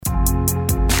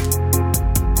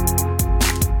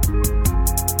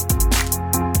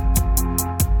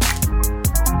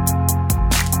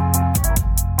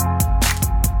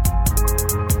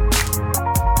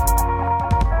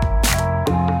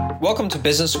Welcome to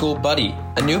Business School Buddy,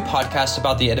 a new podcast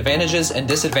about the advantages and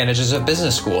disadvantages of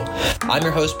business school. I'm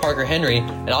your host, Parker Henry,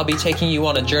 and I'll be taking you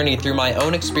on a journey through my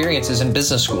own experiences in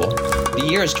business school. The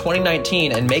year is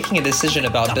 2019, and making a decision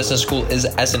about business school is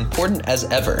as important as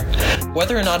ever.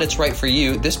 Whether or not it's right for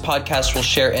you, this podcast will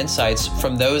share insights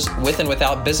from those with and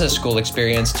without business school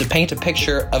experience to paint a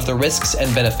picture of the risks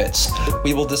and benefits.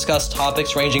 We will discuss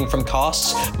topics ranging from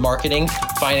costs, marketing,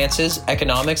 finances,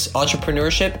 economics,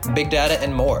 entrepreneurship, big data,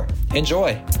 and more.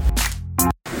 Enjoy.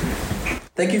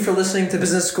 Thank you for listening to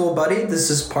Business School Buddy. This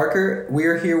is Parker. We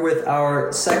are here with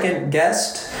our second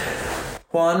guest,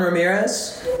 Juan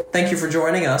Ramirez. Thank you for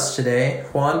joining us today.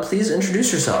 Juan, please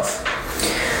introduce yourself.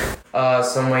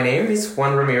 So my name is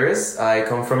Juan Ramirez. I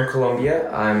come from Colombia.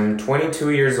 I'm 22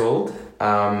 years old.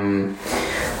 I'm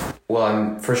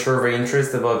for sure very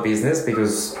interested about business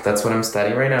because that's what I'm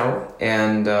studying right now.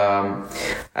 And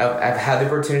I've had the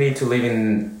opportunity to live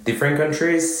in different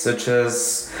countries such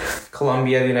as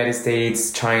Colombia, the United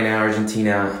States, China,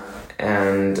 Argentina,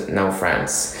 and now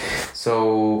France.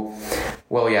 So,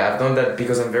 I've done that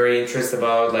because I'm very interested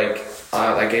about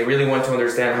I really want to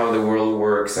understand how the world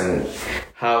works and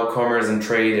how commerce and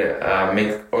trade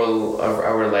make all of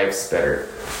our lives better.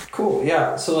 Cool.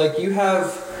 Yeah. So you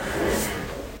have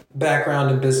background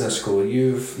in business school.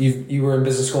 You were in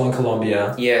business school in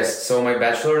Colombia. Yes. So my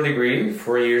bachelor degree,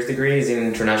 4 years degree, is in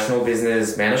international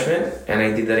business management, and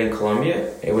I did that in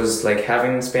Colombia. It was like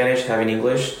having Spanish, having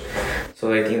English.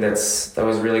 So I think that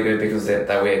was really good because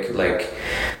that way I could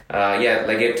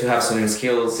get to have some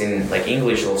skills in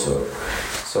English also.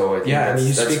 So I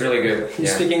think that's really good. You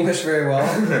speak English very well.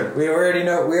 We already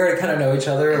kind of know each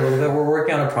other a little bit. We're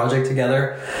working on a project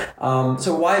together.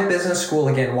 So why business school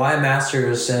again? Why a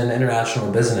master's in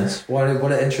international business? What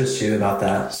interests you about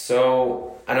that?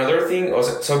 So another thing,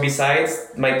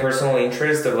 besides my personal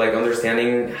interest of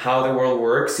understanding how the world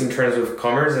works in terms of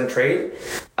commerce and trade,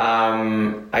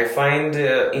 I find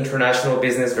international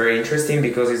business very interesting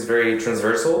because it's very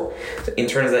transversal in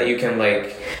terms that you can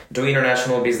do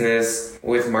international business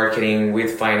with marketing,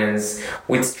 with finance,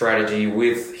 with strategy,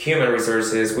 with human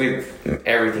resources, with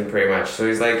everything pretty much. So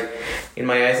it's in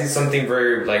my eyes, it's something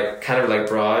very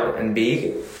broad and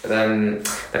big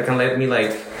that can let me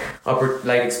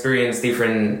experience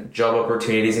different job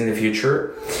opportunities in the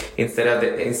future instead of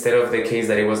the case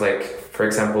that it was for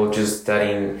example, just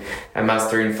studying a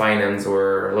master in finance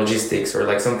or logistics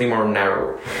or something more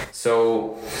narrow.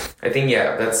 So I think,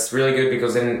 that's really good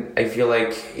because then I feel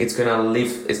it's gonna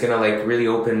really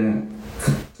open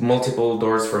multiple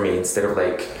doors for me instead of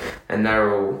a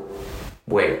narrow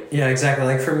way. Yeah,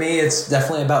 exactly. For me, it's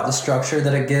definitely about the structure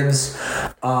that it gives.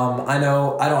 I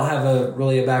know I don't have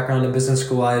a background in business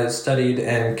school. I studied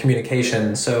in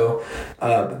communication, so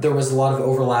there was a lot of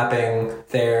overlapping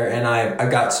there, and I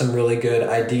got some really good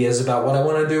ideas about what I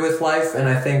want to do with life, and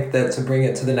I think that to bring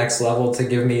it to the next level, to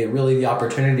give me really the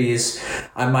opportunities,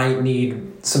 I might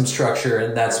need some structure,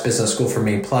 and that's business school for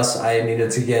me. Plus, I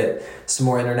needed to get some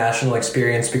more international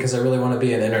experience because I really want to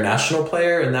be an international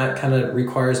player, and that kind of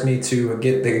requires me to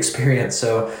get the experience.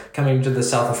 So coming to the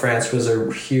south of France was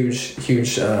a huge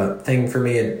thing for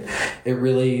me. It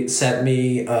really set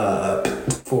me up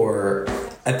for,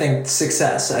 I think,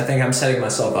 success. I think I'm setting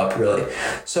myself up really.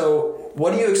 So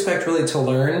what do you expect really to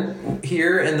learn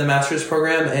here in the master's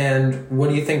program, and what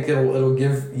do you think it'll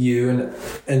give you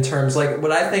in terms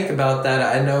what I think about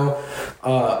that? I know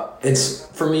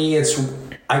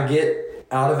I get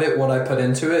out of it what I put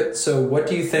into it. So what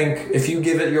do you think, if you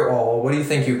give it your all, what do you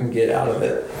think you can get out of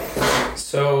it?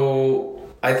 So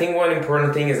I think one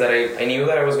important thing is that I knew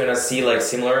that I was going to see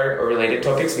similar or related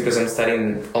topics because I'm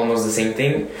studying almost the same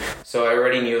thing. So I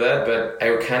already knew that, but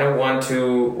I kind of want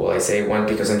to, I say want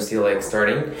because I'm still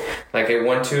starting. I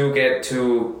want to get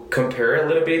to compare a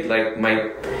little bit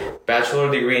my bachelor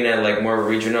degree in a more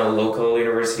regional local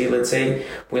university, let's say,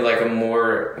 with a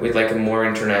more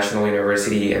international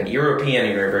university and European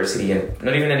university, and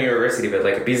not even a university, but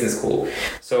a business school.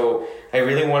 So I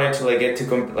really wanted to get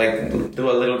to do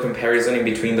a little comparison in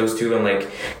between those two and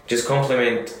just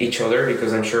complement each other,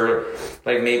 because I'm sure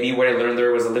maybe what I learned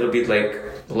there was a little bit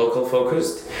local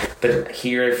focused, but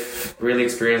here I've really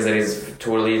experienced that is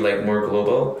totally more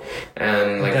global,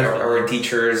 and our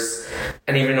teachers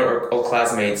and even our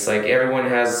classmates, everyone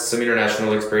has some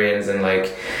international experience, and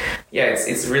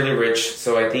it's really rich.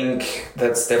 So I think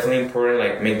that's definitely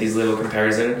important, make this little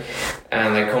comparison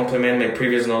and complement my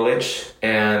previous knowledge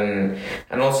and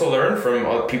also learn from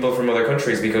people from other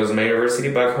countries, because my university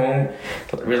back home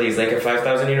really is a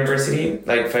 5,000 university,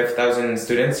 5,000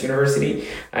 students university,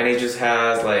 and it just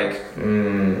has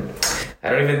I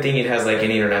don't even think it has like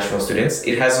any international students.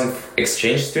 It has some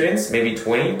exchange students, maybe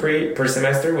 20 per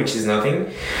semester, which is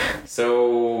nothing.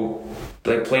 So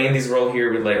like playing this role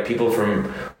here with like people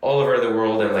from all over the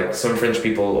world and like some French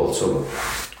people also,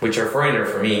 which are foreigner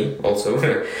for me also,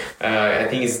 I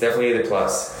think it's definitely the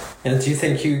plus. And do you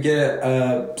think you get,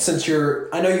 since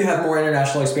I know you have more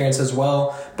international experience as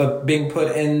well, but being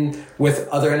put in with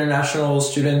other international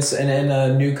students and in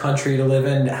a new country to live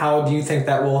in, how do you think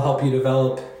that will help you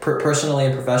develop personally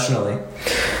and professionally?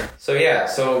 So yeah,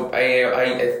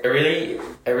 I really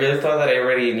thought that I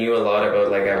already knew a lot about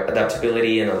like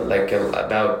adaptability and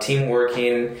about team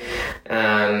working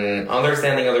and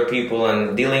understanding other people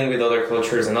and dealing with other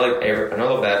cultures and all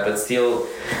of that, but still,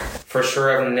 for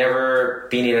sure, I've never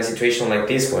been in a situation like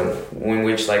this one, in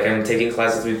which like I'm taking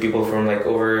classes with people from like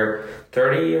over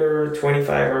 30 or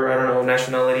 25 or I don't know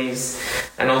nationalities,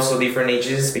 and also different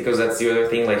ages, because that's the other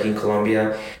thing. Like in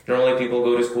Colombia, normally people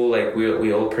go to school like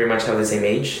we all pretty much have the same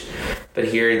age, but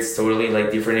here it's totally like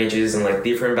different ages and like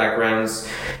different backgrounds.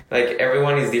 Like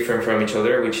everyone is different from each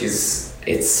other, which is.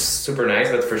 It's super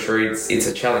nice, but for sure it's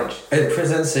a challenge. It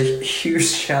presents a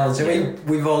huge challenge. I mean,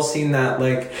 we've all seen that,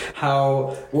 like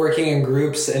how working in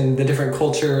groups and the different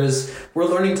cultures, we're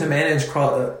learning to manage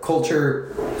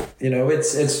culture. You know,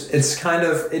 it's kind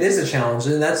of, it is a challenge,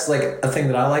 and that's like a thing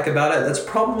that I like about it. That's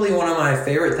probably one of my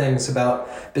favorite things about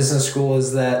business school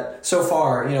is that so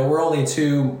far, you know, we're only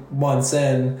 2 months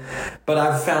in, but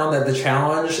I've found that the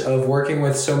challenge of working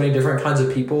with so many different kinds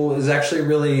of people is actually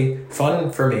really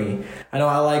fun for me. I know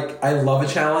I love a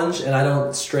challenge and I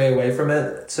don't stray away from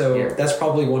it. So that's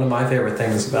probably one of my favorite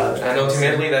things about it. And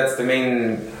ultimately that's the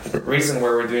main reason why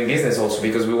we're doing business also,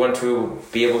 because we want to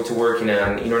be able to work in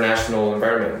an international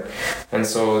environment. And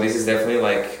so this is definitely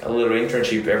like a little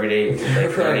internship every day,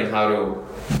 like learning how to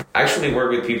actually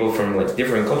work with people from like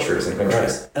different cultures and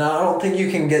countries. Right. And I don't think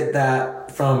you can get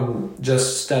that from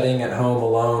just studying at home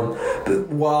alone. But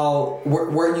while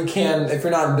where you can, if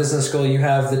you're not in business school, you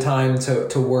have the time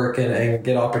to work and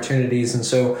get opportunities. And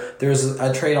so there's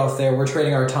a trade-off there. We're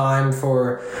trading our time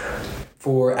for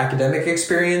academic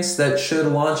experience that should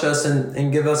launch us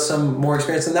and give us some more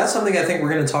experience. And that's something I think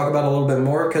we're going to talk about a little bit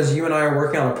more, because you and I are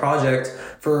working on a project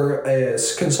for a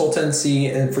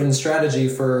consultancy and for strategy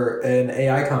for an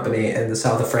AI company in the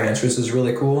south of France, which is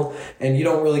really cool. And you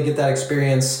don't really get that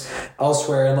experience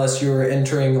elsewhere unless you're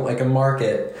entering like a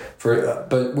market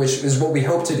but which is what we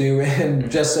hope to do in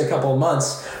just a couple of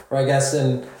months, or I guess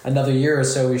in another year or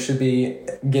so we should be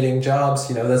getting jobs.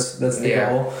 You know, that's the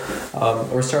goal.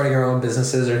 Or starting our own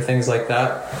businesses or things like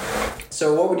that.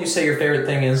 So what would you say your favorite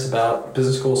thing is about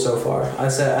business school so far? I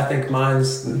think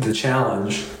mine's the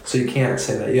challenge. So you can't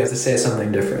say that. You have to say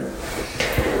something different.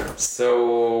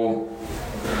 So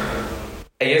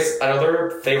I guess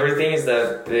another favorite thing is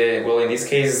that in this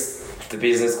case, the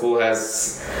business school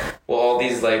has all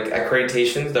these like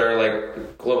accreditations that are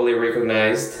like globally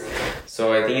recognized.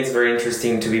 So I think it's very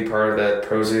interesting to be part of that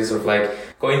process of like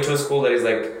going to a school that is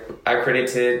like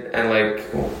accredited and like,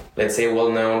 let's say, well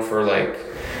known for like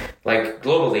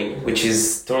globally, which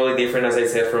is totally different, as I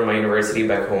said, from my university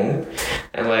back home.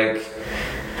 And like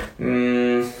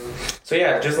so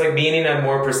yeah, just like being in a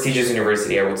more prestigious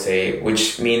university, I would say,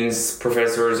 which means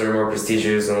professors are more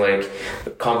prestigious and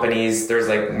like companies, there's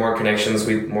like more connections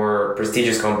with more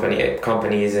prestigious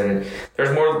companies, and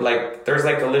there's more like, there's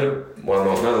like a little, well,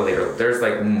 no, not a little, there's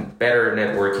like better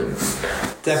networking.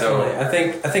 Definitely. So,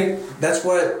 I think that's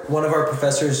what one of our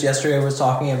professors yesterday was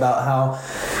talking about, how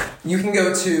you can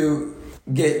go to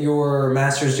get your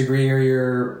master's degree or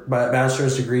your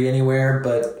bachelor's degree anywhere,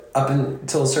 but up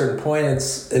until a certain point,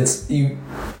 it's you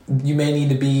may need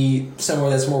to be somewhere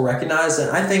that's more recognized.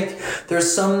 And I think there's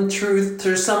some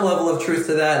level of truth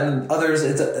to that, and others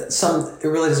it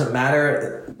really doesn't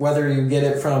matter whether you get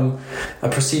it from a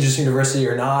prestigious university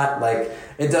or not. Like,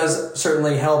 it does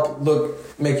certainly help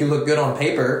make you look good on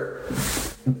paper,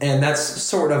 and that's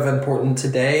sort of important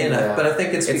today. And but I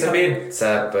think it's a bit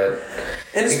sad, but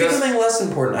it's becoming less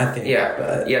important, I think.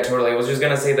 Yeah, totally. I was just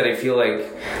gonna say that I feel like,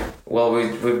 well,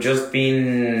 we've just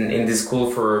been in this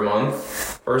school for a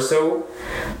month or so,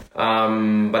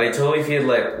 but I totally feel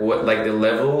like the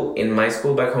level in my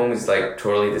school back home is like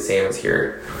totally the same as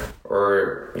here,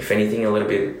 or if anything, a little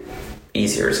bit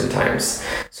easier sometimes.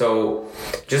 So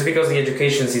just because the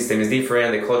education system is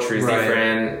different, the culture is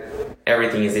different,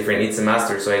 everything is different. It's a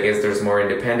master, so I guess there's more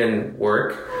independent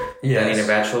work than in a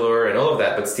bachelor and all of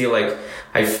that. But still, like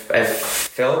I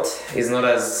felt is not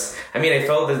as. I mean, I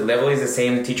felt the level is the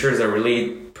same. Teachers are really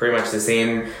pretty much the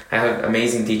same. I have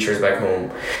amazing teachers back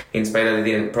home, in spite that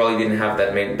they probably didn't have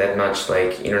that much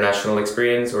like international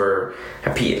experience or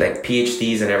like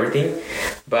PhDs and everything.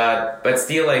 But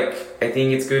still, like, I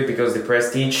think it's good because the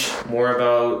press teach more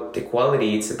about the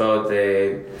quality. It's about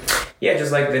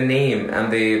just like the name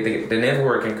and the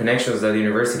network and connections that the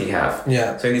university have.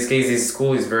 Yeah. So in this case, this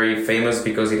school is very famous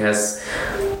because it has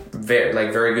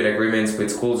very good agreements with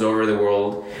schools over the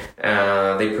world.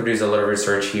 They produce a lot of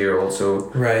research here also.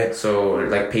 Right. So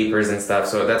like papers and stuff.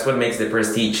 So that's what makes the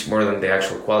prestige more than the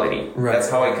actual quality. Right. That's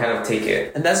how I kind of take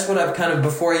it. And that's what I've kind of,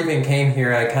 before I even came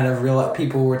here, I kind of realized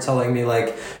people were telling me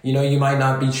like, you know, you might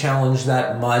not be challenged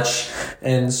that much.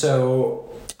 And so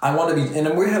I want to be,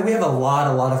 and we have a lot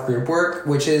of group work,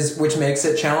 which makes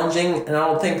it challenging. And I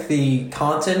don't think the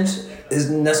content is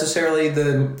necessarily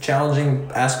the challenging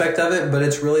aspect of it, but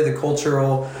it's really the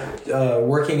cultural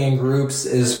working in groups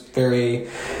is very,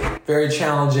 very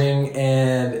challenging,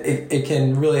 and it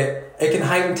can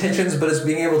heighten tensions, but it's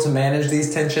being able to manage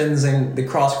these tensions and the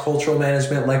cross-cultural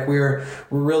management. Like we're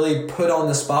really put on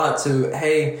the spot to,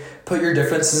 hey, put your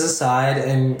differences aside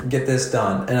and get this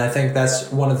done. And I think that's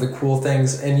one of the cool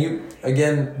things. And you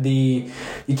can't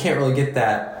really get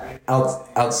that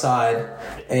outside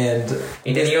and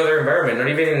in any other environment, not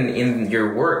even in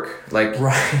your work, like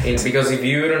right. Because if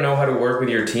you don't know how to work with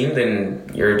your team,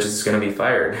 then you're just gonna be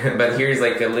fired. But here's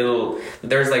like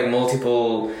there's like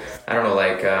multiple, I don't know,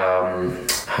 like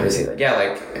how do you say that? Yeah,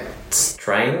 like it's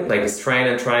trying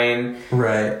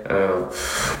right.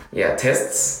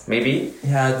 Tests maybe.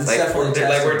 Yeah, it's like definitely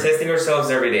we're testing ourselves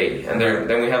every day, and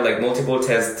then we have like multiple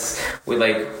tests with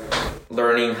like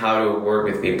learning how to work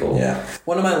with people. Yeah.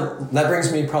 That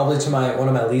brings me probably to one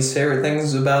of my least favorite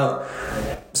things about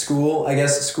school, I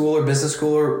guess school or business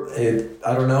school, or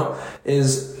I don't know,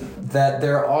 is that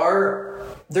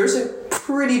there's a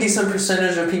pretty decent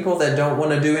percentage of people that don't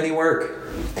want to do any work.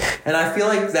 And I feel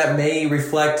like that may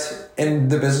reflect in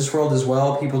the business world as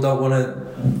well. People don't want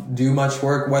to do much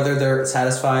work, whether they're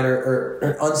satisfied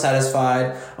or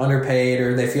unsatisfied, underpaid,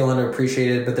 or they feel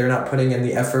underappreciated, but they're not putting in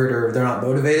the effort or they're not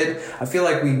motivated. I feel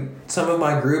like some of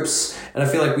my groups, and I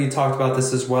feel like we talked about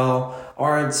this as well,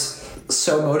 aren't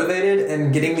so motivated,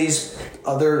 and getting these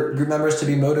other group members to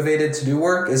be motivated to do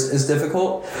work is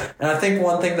difficult. And I think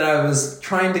one thing that I was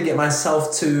trying to get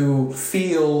myself to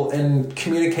feel and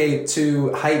communicate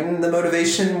to heighten the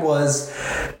motivation was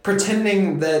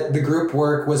pretending that the group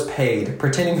work was paid,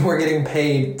 pretending we're getting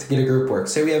paid to get a group work.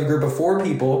 Say we have a group of 4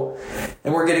 people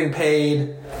and we're getting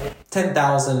paid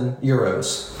 10,000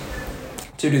 euros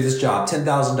to do this job,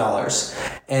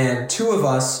 $10,000. And 2 of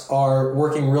us are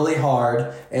working really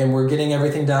hard and we're getting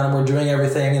everything done and we're doing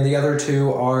everything, and the other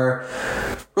 2 are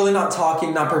really not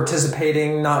talking, not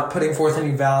participating, not putting forth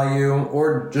any value,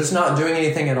 or just not doing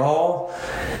anything at all.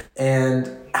 And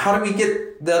how do we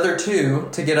get the other 2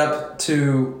 to get up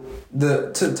to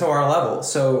our level?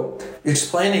 So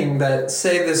explaining that,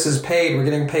 say this is paid, we're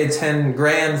getting paid 10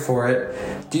 grand for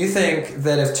it. Do you think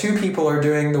that if 2 people are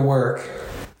doing the work,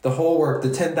 the whole work, the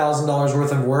 $10,000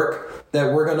 worth of work,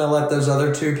 that we're going to let those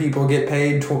other 2 people get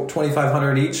paid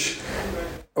 $2,500 each?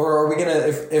 Or are we going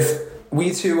to, if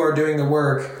we 2 are doing the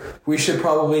work, we should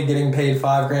probably getting paid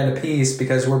 $5 grand a piece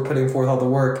because we're putting forth all the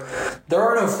work? There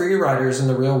are no free riders in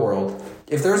the real world.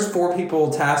 If there's 4 people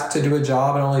tasked to do a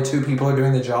job and only 2 people are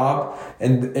doing the job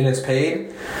and it's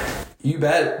paid, you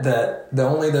bet that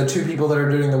only the 2 people that are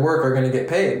doing the work are going to get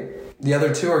paid. The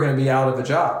other 2 are going to be out of a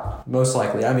job, most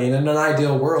likely. I mean, in an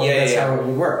ideal world, that's how it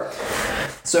would work.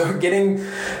 So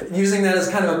using that as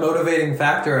kind of a motivating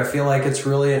factor, I feel like it's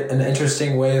really an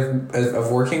interesting way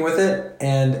of working with it.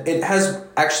 And it has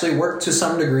actually worked to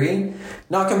some degree,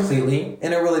 not completely.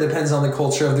 And it really depends on the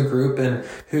culture of the group and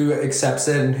who accepts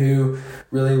it and who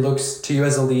really looks to you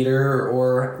as a leader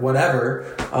or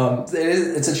whatever.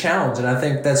 It's a challenge. And I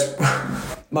think that's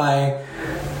my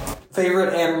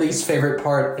favorite and least favorite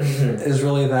part is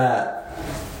really that.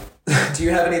 Do you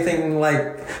have anything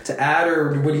like to add,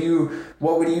 or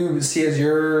what would you see as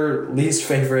your least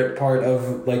favorite part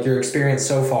of like your experience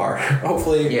so far?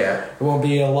 Hopefully, it won't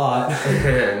be a lot.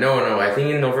 No. I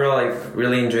think in overall, I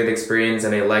really enjoyed the experience,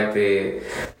 and I like the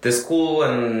school,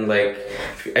 and like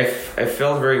I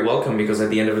felt very welcome because at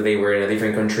the end of the day, we're in a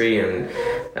different country, and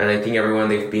I think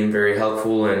they've been very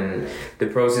helpful, and the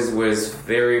process was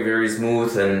very, very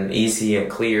smooth and easy and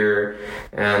clear,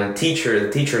 and the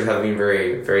teachers have been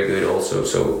very, very good also.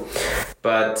 So,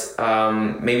 but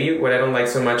maybe what I don't like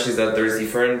so much is that there's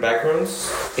different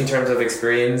backgrounds in terms of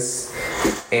experience,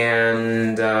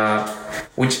 and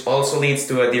which also leads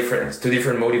to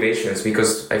different motivations,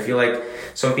 because I feel like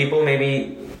some people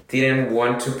maybe didn't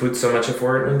want to put so much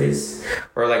effort on this,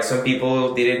 or like some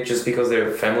people did it just because their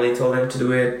family told them to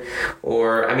do it,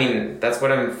 or I mean that's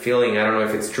what I'm feeling. I don't know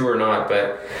if it's true or not,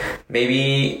 but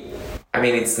maybe I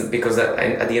mean it's because that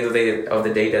at the end of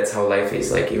the day that's how life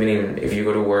is. Like even if you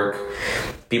go to work,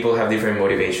 people have different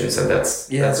motivations, and that's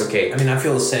okay. I mean, I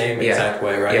feel the same exact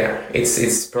way, right? Yeah,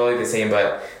 it's probably the same,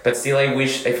 but still, I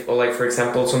wish, like for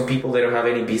example, some people, they don't have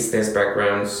any business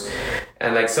backgrounds,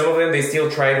 and like some of them, they still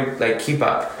try to like keep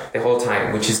up the whole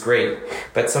time, which is great.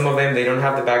 But some of them, they don't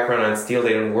have the background, and still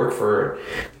they don't work for,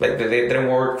 like they don't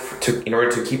work in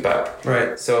order to keep up.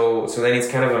 Right. So then it's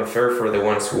kind of unfair for the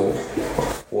ones who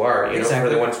are, you know, for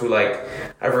the ones who like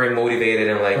are very motivated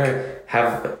and like. Right.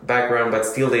 Have background, but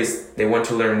still they want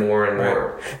to learn more and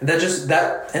more. And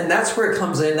that's where it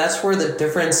comes in. That's where the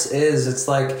difference is. It's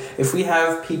like if we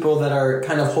have people that are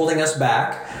kind of holding us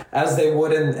back, as they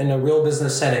would in a real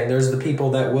business setting. There's the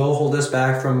people that will hold us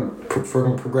back from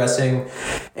progressing,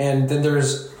 and then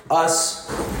there's us.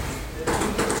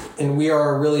 And we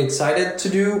are really excited to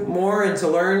do more and to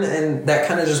learn, and that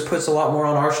kind of just puts a lot more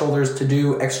on our shoulders to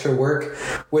do extra work,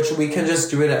 which we can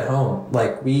just do it at home.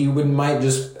 Like we might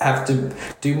just have to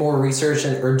do more research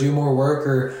or do more work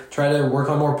or try to work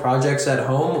on more projects at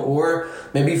home, or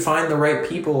maybe find the right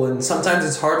people. And sometimes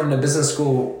it's hard in a business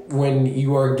school when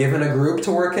you are given a group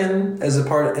to work in as a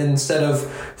part instead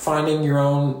of finding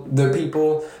the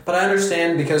people. But I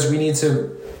understand because we need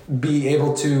to be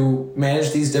able to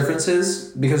manage these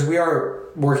differences because we are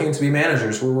working to be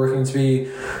managers. We're working to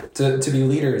be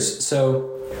leaders. So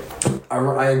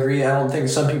I agree. I don't think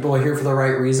some people are here for the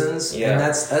right reasons. Yeah, and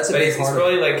that's a big part.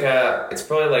 It's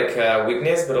probably like a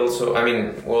weakness, but also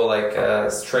like a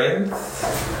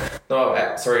strength. No,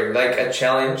 sorry, like a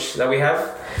challenge that we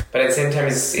have. But at the same time,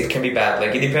 it can be bad.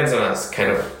 Like it depends on us,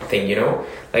 kind of thing, you know.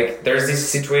 Like there's this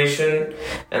situation,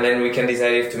 and then we can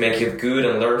decide if to make it good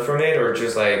and learn from it, or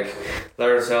just like let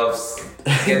ourselves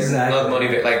get not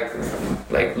motivate,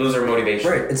 like lose our motivation.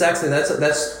 Right. Exactly.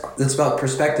 That's about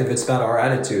perspective. It's about our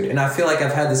attitude, and I feel like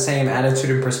I've had the same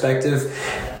attitude and perspective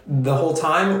the whole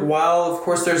time. While of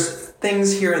course there's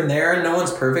things here and there, and no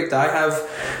one's perfect. I have,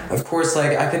 of course,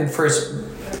 like I can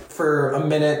for a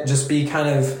minute just be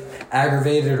kind of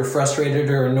aggravated or frustrated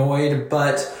or annoyed,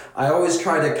 but I always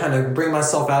try to kind of bring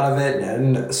myself out of it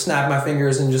and snap my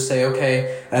fingers and just say,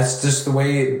 okay, that's just the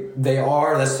way they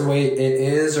are, that's the way it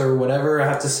is, or whatever I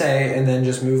have to say, and then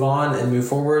just move on and move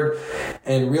forward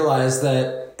and realize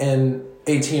that in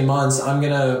 18 months I'm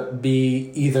gonna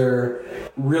be either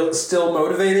still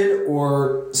motivated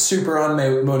or super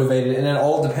unmotivated, and it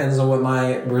all depends on what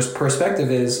my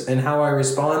perspective is and how I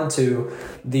respond to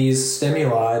these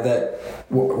stimuli that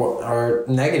are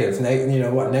negative,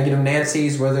 negative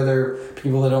Nancy's, whether they're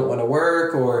people that don't want to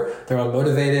work or they're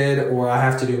unmotivated or I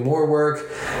have to do more work.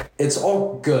 It's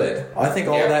all good. I think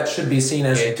all that should be seen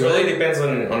as good. It really depends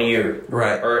on you.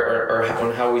 Right. Or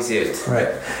on how we see it. Right.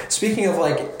 Speaking of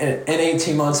like in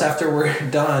 18 months after we're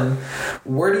done,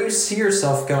 where do you see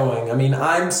yourself going? I mean,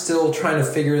 I'm still trying to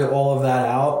figure all of that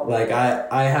out. Like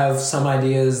I have some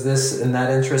ideas, this and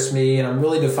that interests me, and I'm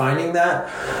really defining that.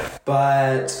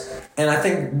 And I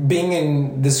think being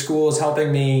in the school is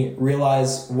helping me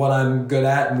realize what I'm good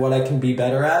at and what I can be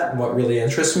better at and what really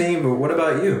interests me. But what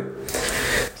about you?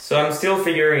 So I'm still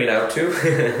figuring it out too,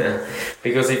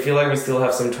 because I feel like we still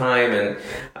have some time.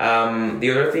 And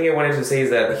the other thing I wanted to say is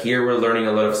that here we're learning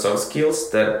a lot of soft skills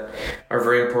that are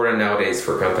very important nowadays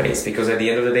for companies, because at the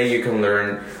end of the day, you can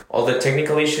learn all the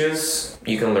technical issues,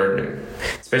 you can learn them,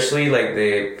 especially like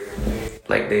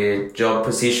the job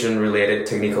position related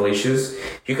technical issues.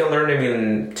 You can learn them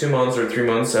in 2 months or 3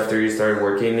 months after you start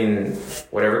working in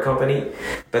whatever company.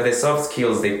 But the soft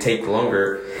skills, they take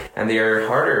longer and they are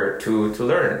harder to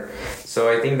learn. So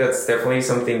I think that's definitely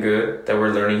something good that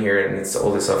we're learning here, and it's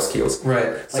all the soft skills.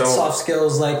 Right. Like soft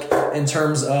skills, like in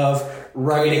terms of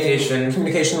writing,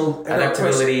 communication,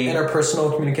 adaptability,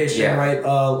 interpersonal communication, right?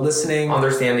 Listening,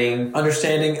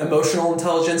 understanding, emotional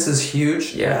intelligence is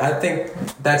huge. Yeah, I think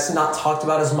that's not talked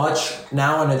about as much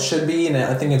now, and it should be. And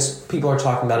I think people are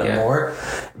talking about it more.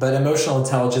 But emotional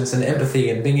intelligence and empathy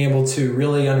and being able to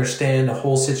really understand a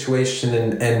whole situation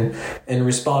and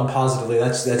respond positively.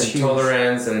 That's huge.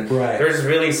 Tolerance and there's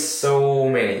really so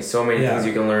many things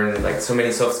you can learn. Like so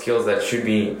many soft skills that should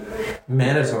be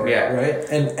mandatory. Yeah, right.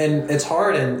 And it's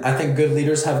hard, and I think good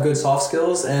leaders have good soft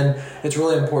skills, and it's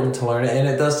really important to learn it, and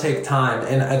it does take time.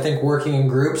 And I think working in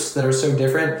groups that are so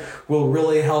different will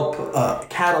really help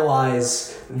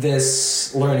catalyze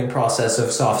this learning process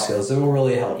of soft skills. It will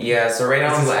really help. Yeah, so right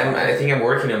now I think I'm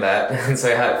working on that. And so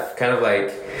I have kind of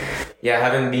like, I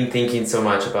haven't been thinking so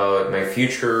much about my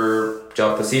future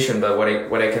job position, but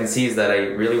what I can see is that I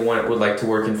really would like to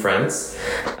work in France,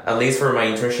 at least for my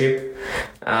internship,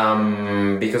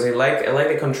 because I like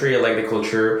the country, I like the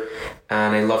culture,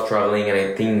 and I love traveling, and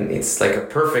I think it's like a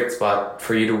perfect spot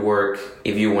for you to work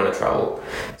if you want to travel.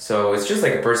 So it's just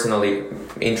like a personal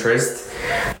interest.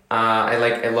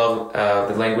 I love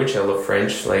the language. I love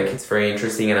French. Like, it's very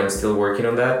interesting, and I'm still working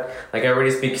on that. Like, I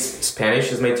already speak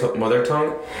Spanish as my mother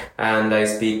tongue, and I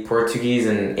speak Portuguese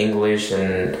and English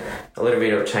and a little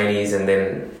bit of Chinese, and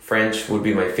then French would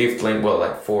be my fifth language. Well,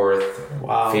 like fourth,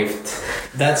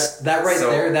 fifth. That right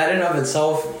there. That in of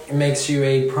itself makes you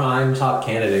a prime top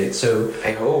candidate. So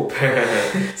I hope.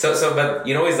 But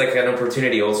it's like an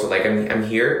opportunity also. Like, I'm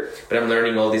here, but I'm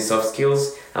learning all these soft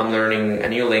skills. I'm learning a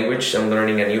new language. I'm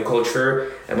learning a new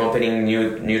culture. I'm opening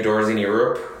new doors in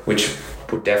Europe, which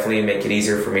would definitely make it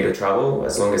easier for me to travel,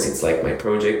 as long as it's like my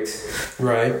project.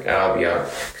 Right. Yeah,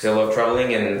 because I love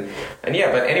traveling and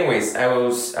yeah. But anyways, I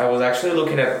was actually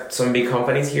looking at some big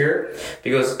companies here,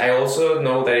 because I also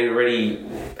know that I already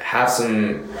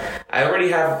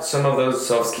have some of those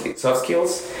soft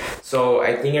skills. So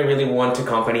I think I really want a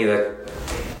company that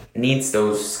needs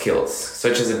those skills,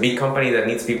 such as a big company that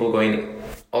needs people going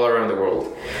all around the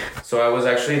world. So I was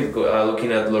actually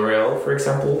looking at L'Oreal, for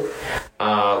example,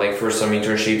 like for some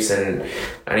internships, and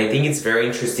I think it's very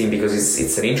interesting because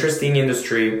it's an interesting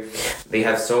industry. They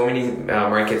have so many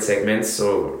market segments,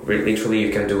 so literally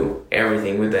you can do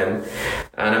everything with them.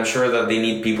 And I'm sure that they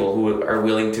need people who are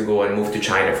willing to go and move to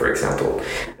China, for example.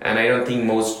 And I don't think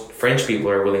most French people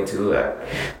are willing to do that.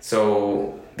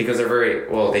 So, because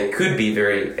they could be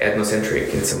very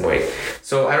ethnocentric in some way.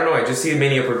 So I don't know, I just see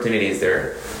many opportunities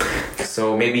there.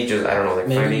 So maybe just, I don't know, like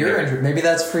maybe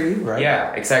that's for you, right?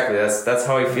 Yeah, exactly. That's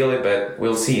how I feel it, but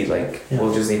we'll see. Like,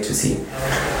 we'll just need to see.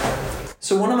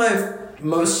 So one of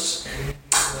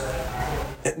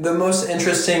the most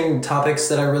interesting topics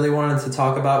that I really wanted to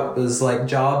talk about was like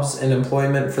jobs and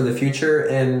employment for the future.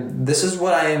 And this is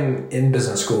what I am in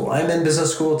business school. I'm in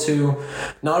business school to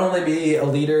not only be a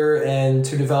leader and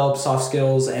to develop soft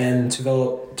skills and to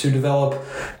develop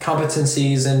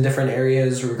competencies in different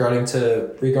areas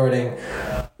regarding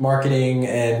marketing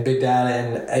and big data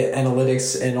and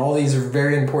analytics, and all these are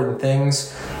very important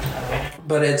things.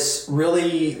 But it's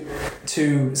really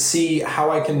to see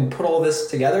how I can put all this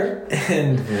together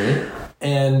and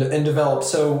develop.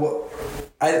 So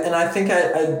I think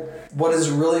what is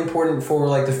really important for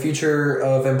like the future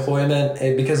of employment,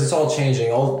 because it's all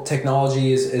changing. All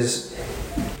technology is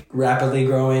rapidly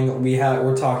growing.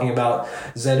 We're talking about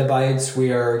zettabytes.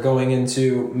 We are going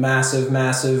into massive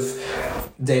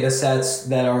data sets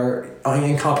that are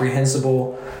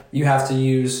incomprehensible. You have to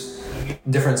use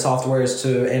different softwares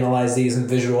to analyze these and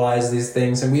visualize these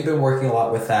things, and we've been working a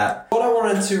lot with that. What I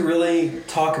wanted to really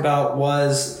talk about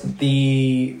was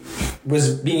being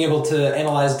able to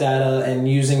analyze data and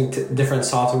using different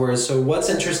softwares. So what's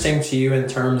interesting to you in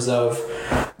terms of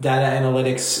data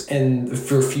analytics and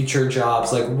for future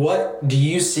jobs? Like, what do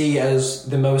you see as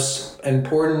the most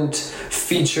important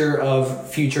feature of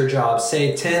future jobs?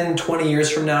 Say 10, 20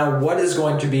 years from now, what is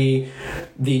going to be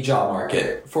the job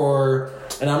market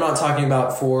and I'm not talking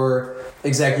about for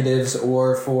executives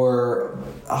or for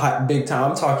big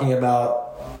time. I'm talking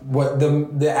about what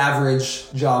the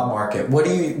average job market. What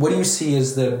do you see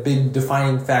as the big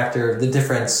defining factor, the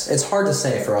difference? It's hard to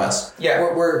say for us.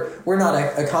 Yeah, we're not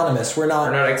economists. We're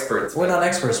not experts. We're not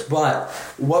experts. But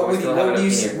what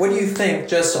do you think,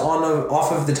 just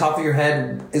off of the top of your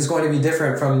head, is going to be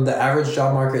different from the average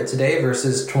job market today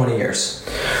versus 20 years?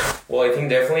 Well, I think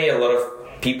definitely a lot of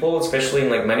people, especially in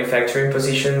like manufacturing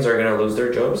positions, are gonna lose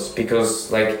their jobs,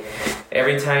 because like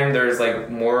every time there's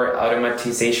like more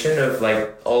automatization of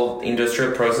like all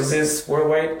industrial processes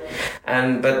worldwide.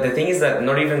 But the thing is that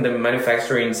not even the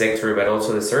manufacturing sector, but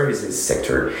also the services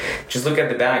sector. Just look at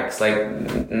the banks. Like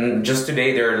just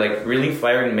today they're like really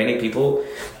firing many people,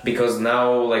 because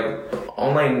now like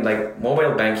online, like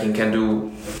mobile banking can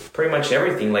do pretty much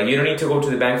everything. Like you don't need to go to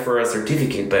the bank for a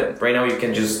certificate, but right now you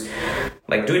can just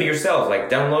like do it yourself, like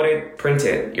download it, print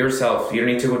it yourself. You don't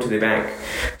need to go to the bank.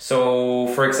 So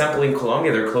for example, in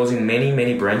Colombia, they're closing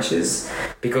many branches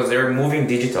because they're moving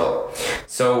digital.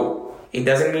 So it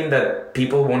doesn't mean that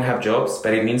people won't have jobs,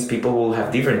 but it means people will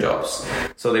have different jobs.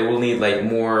 So they will need like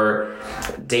more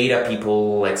data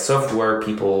people, like software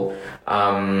people,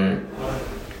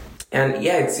 and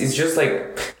yeah, it's just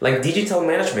like digital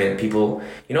management people,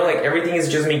 like everything is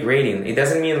just migrating. It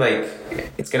doesn't mean like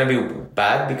it's gonna be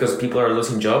bad because people are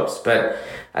losing jobs, but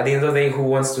at the end of the day, who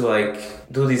wants to like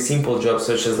do these simple jobs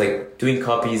such as like doing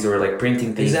copies or like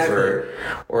printing things,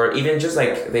 or even just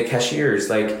like the cashiers,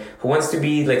 like who wants to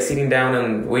be like sitting down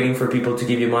and waiting for people to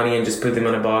give you money and just put them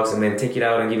in a box and then take it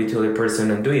out and give it to the other person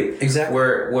and do it. Exactly.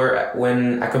 Where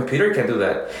when a computer can do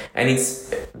that, and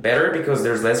it's better because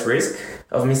there's less risk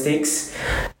of mistakes,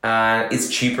 it's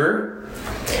cheaper.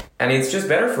 And it's just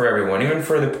better for everyone, even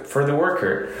for the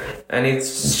worker, and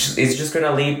it's just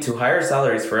gonna lead to higher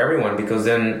salaries for everyone because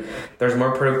then there's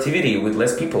more productivity with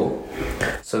less people.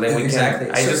 So then we can.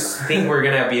 I just think we're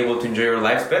gonna be able to enjoy our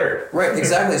lives better. Right.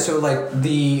 Exactly. So like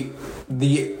the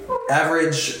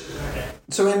average.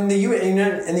 So in the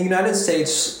United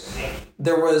States,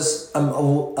 there was a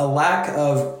lack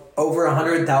of over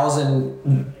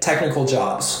 100,000 technical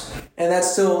jobs. And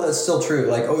that's still true.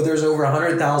 Like, there's over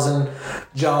 100,000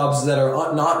 jobs that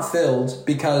are not filled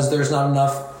because there's not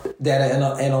enough data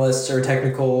analysts or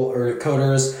technical or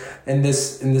coders in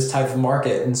this type of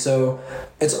market. And so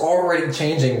it's already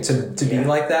changing to be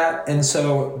like that. And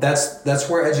so that's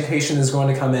where education is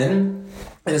going to come in.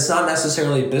 And it's not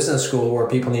necessarily business school where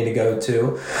people need to go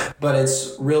to, but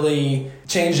it's really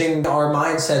changing our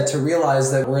mindset to realize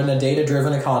that we're in a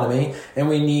data-driven economy and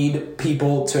we need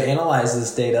people to analyze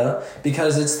this data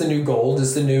because it's the new gold,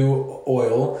 it's the new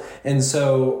oil. And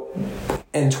so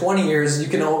in 20 years, you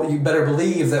better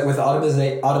believe that with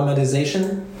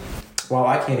automatization, wow,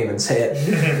 I can't even say it.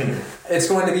 It's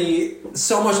going to be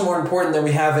so much more important that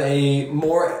we have a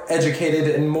more educated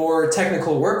and more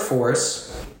technical workforce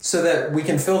so that we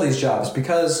can fill these jobs,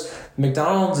 because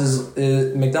McDonald's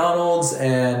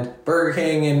and Burger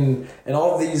King and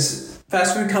all of these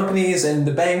fast food companies and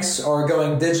the banks are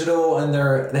going digital, and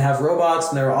they have robots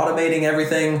and they're automating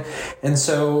everything. And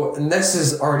this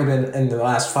has already been in the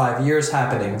last 5 years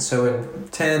happening. So in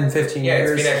 10, 15 years.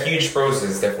 Yeah, it's been a huge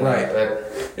process, definitely. Right.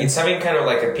 But it's having kind of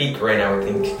like a peak right now, I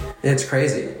think. It's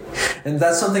crazy. And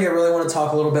that's something I really want to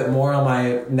talk a little bit more on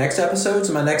my next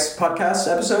podcast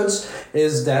episodes,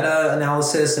 is data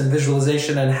analysis and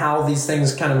visualization and how these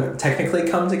things kind of technically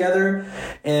come together.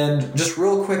 And just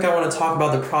real quick, I want to talk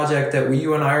about the project that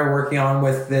you and I are working on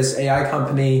with this AI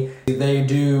company.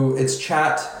 It's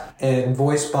chat and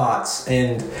voice bots.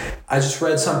 And I just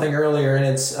read something earlier, and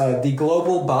it's the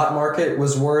global bot market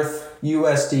was worth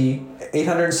USD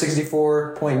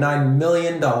 $864.9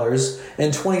 million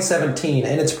in 2017,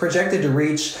 and it's projected to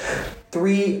reach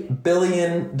 $3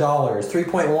 billion,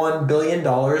 $3.1 billion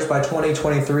by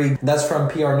 2023. That's from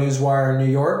PR Newswire in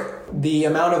New York. The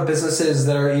amount of businesses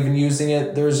that are even using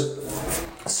it, there's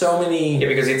so many. Yeah,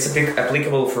 because it's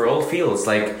applicable for all fields.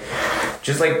 Like,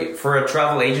 just like for a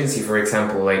travel agency, for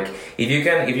example, like if you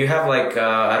have like,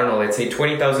 I don't know, let's say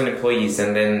 20,000 employees,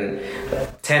 and then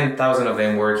 10,000 of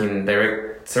them work in direct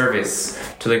service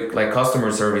to the like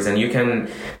customer service, and you can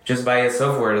just buy a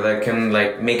software that can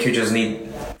like make you just need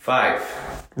 5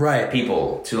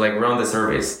 people to like run the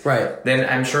service, then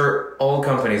I'm sure all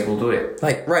companies will do it.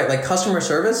 Like customer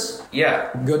service,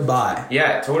 goodbye.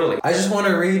 Totally. I just want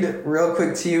to read real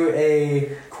quick to you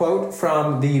a quote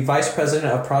from the vice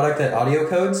president of product at Audio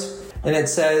Codes. And it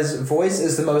says, voice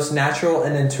is the most natural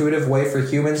and intuitive way for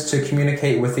humans to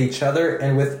communicate with each other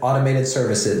and with automated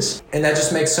services. And that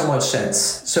just makes so much sense.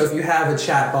 So if you have a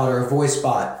chat bot or a voice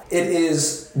bot, it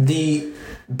is the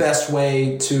best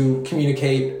way to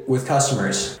communicate with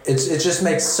customers. It just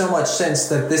makes so much sense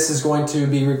that this is going to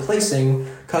be replacing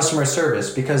customer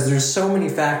service, because there's so many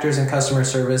factors in customer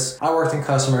service. I worked in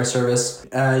customer service.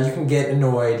 You can get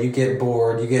annoyed, you get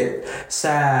bored, you get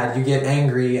sad, you get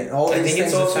angry. All these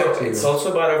things affect you. It's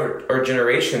also about our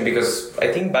generation, because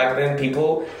I think back then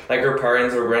people like our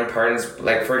parents or grandparents,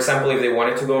 like for example, if they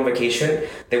wanted to go on vacation,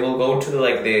 they will go to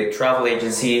the travel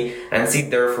agency and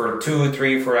sit there for 2,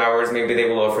 3, 4 hours. Maybe they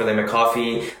will offer them a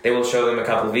coffee. They will show them a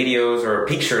couple videos or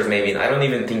pictures. Maybe I don't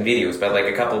even think videos, but like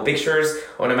a couple pictures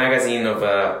on a magazine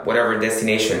of whatever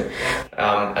destination,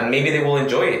 and maybe they will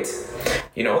enjoy it.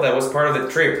 You know, that was part of the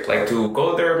trip, like to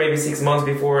go there maybe 6 months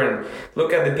before and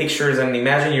look at the pictures and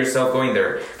imagine yourself going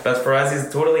there. But for us,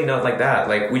 it's totally not like that.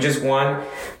 Like, we just want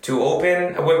to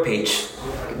open a web page,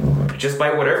 just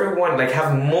buy whatever we want, like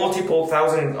have multiple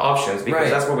thousand options, because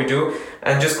that's what we do,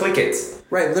 and just click it.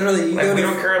 Right, literally. We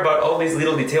don't care about all these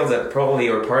little details that probably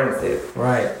our parents did.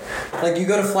 Right. Like, you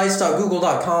go to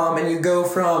flights.google.com and you go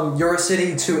from your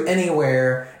city to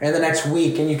anywhere in the next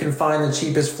week, and you can find the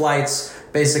cheapest flights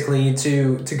basically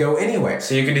to go anywhere.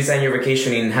 So you can design your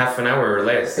vacation in half an hour or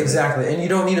less. Exactly. And you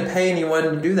don't need to pay anyone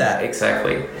to do that.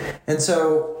 Exactly. And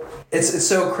so it's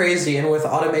so crazy. And with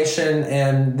automation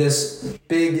and this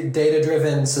big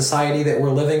data-driven society that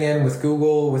we're living in with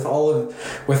Google, with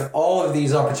all of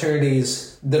these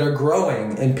opportunities, that are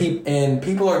growing, and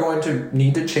people are going to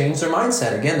need to change their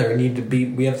mindset. Again,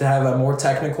 we have to have a more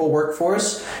technical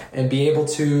workforce and be able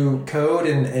to code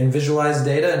and visualize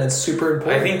data, and it's super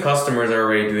important. I think customers are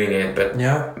already doing it, but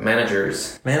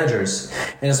managers, and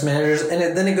it's managers,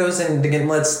 and then it goes in again.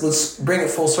 Let's bring it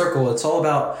full circle. It's all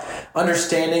about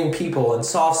understanding people and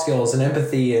soft skills and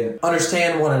empathy, and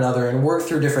understand one another and work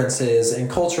through differences and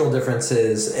cultural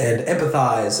differences and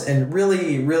empathize, and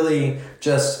really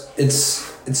just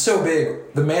it's so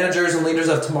big. The managers and leaders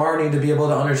of tomorrow need to be able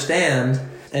to understand.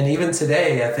 And even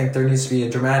today, I think there needs to be a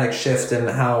dramatic shift in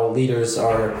how leaders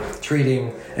are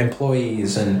treating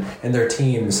employees and their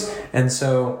teams. And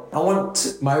so I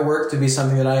want my work to be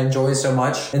something that I enjoy so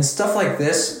much. And stuff like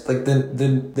this, like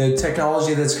the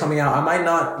technology that's coming out, I might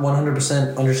not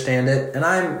 100% understand it, and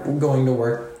I'm going to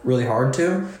work really hard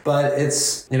to, but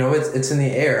it's in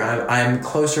the air. I'm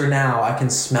closer now. I can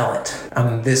smell it.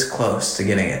 I'm this close to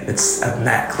getting it. I'm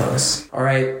that close. All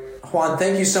right. Juan,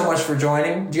 thank you so much for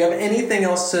joining. Do you have anything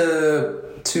else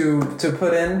to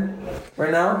put in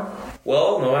right now?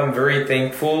 Well, no, I'm very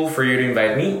thankful for you to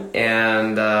invite me,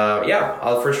 and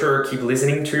I'll for sure keep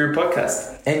listening to your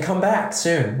podcast. And come back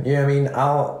soon.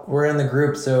 We're in the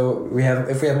group, so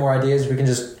if we have more ideas, we can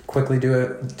just quickly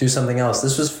do something else.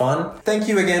 This was fun. Thank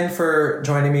you again for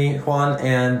joining me, Juan,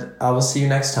 and I will see you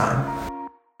next time.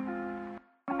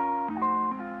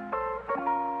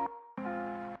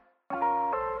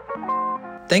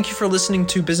 Thank you for listening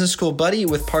to Business School Buddy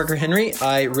with Parker Henry.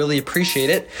 I really appreciate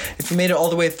it. If you made it all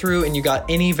the way through and you got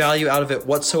any value out of it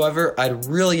whatsoever, I'd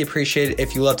really appreciate it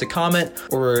if you left a comment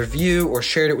or a review or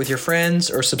shared it with your friends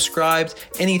or subscribed.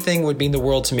 Anything would mean the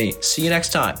world to me. See you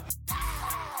next time.